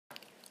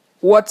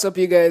What's up,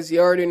 you guys? You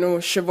already know,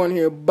 Siobhan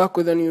here, back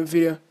with a new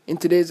video. In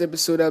today's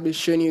episode, I'll be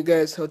showing you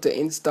guys how to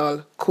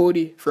install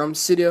KODI from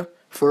Cydia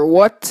for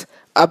what?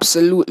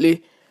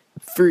 Absolutely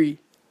free.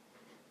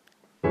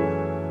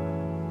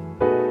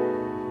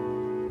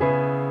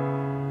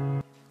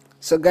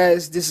 So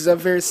guys, this is a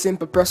very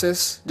simple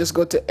process. Just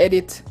go to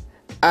edit,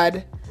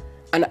 add,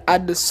 and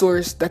add the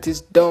source that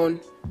is down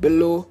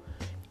below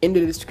in the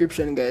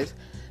description, guys.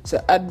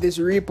 So add this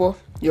repo.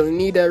 You'll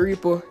need a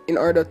repo in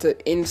order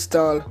to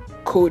install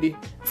KODI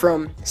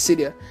from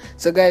Cydia.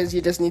 So guys,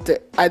 you just need to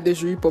add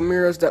this repo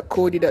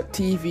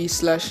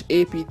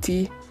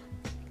mirrors.kodi.tv/apt.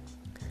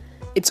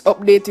 It's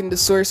updating the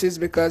sources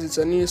because it's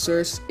a new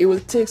source. It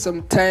will take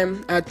some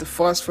time. I had to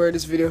fast forward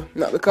this video,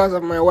 not because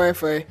of my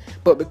Wi-Fi,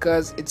 but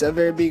because it's a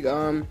very big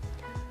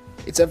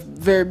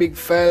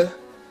file.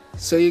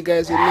 So you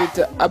guys will need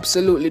to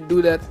absolutely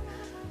do that.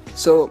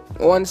 So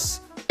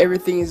once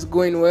everything is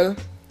going well,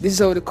 this is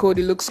how the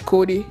KODI looks.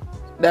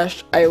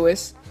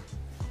 KODI-iOS.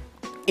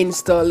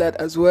 Install that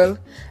as well.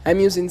 I'm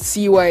using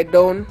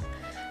CY-Down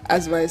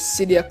as my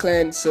Cydia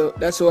client, so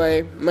that's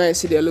why my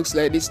Cydia looks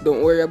like this.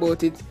 Don't worry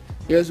about it.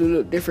 Yours will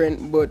look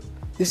different, but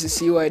this is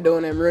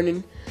CY-Down I'm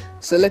running.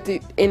 So let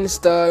it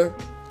install.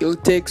 It'll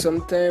take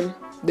some time,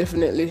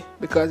 definitely,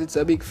 because it's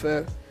a big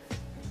file.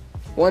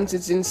 Once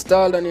it's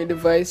installed on your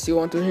device, you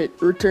want to hit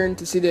return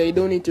to Cydia. You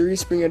don't need to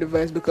respring your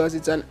device because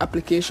it's an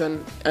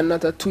application and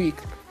not a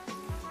tweak.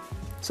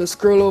 So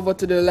scroll over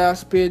to the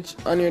last page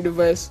on your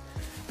device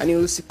and you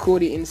will see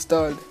KODI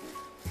installed.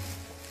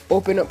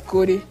 Open up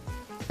KODI,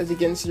 as you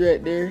can see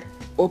right there.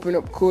 Open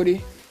up KODI,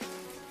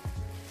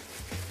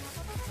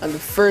 and the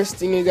first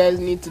thing you guys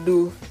need to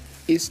do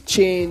is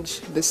change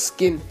the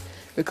skin,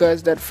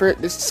 because the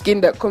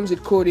skin that comes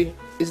with KODI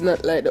is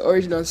not like the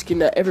original skin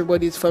that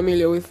everybody is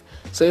familiar with.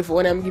 So if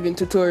when I'm giving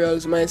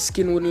tutorials, my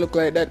skin wouldn't look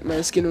like that.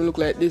 My skin will look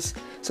like this.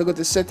 So go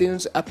to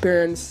settings,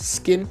 appearance,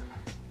 skin,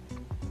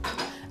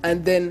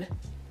 and then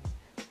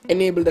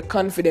enable the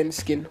confident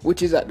skin,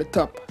 which is at the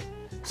top.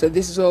 So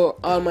this is how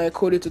all my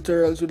KODI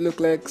tutorials would look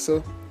like.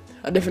 So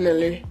I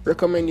definitely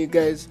recommend you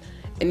guys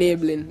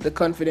enabling the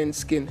confident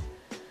skin.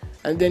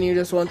 And then you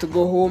just want to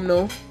go home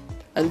now,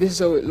 and this is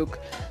how it look.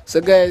 So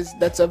guys,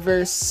 that's a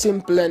very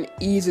simple and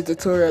easy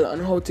tutorial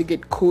on how to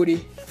get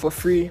KODI for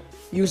free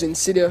using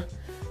Cydia.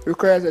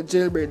 Requires a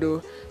jailbreak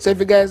though. So if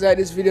you guys like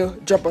this video,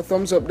 drop a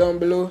thumbs up down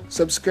below,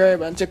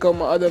 subscribe, and check out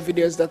my other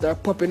videos that are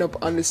popping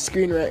up on the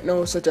screen right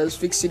now, such as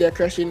fix Cydia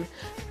crashing,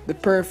 the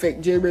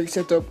perfect jailbreak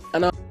setup,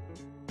 and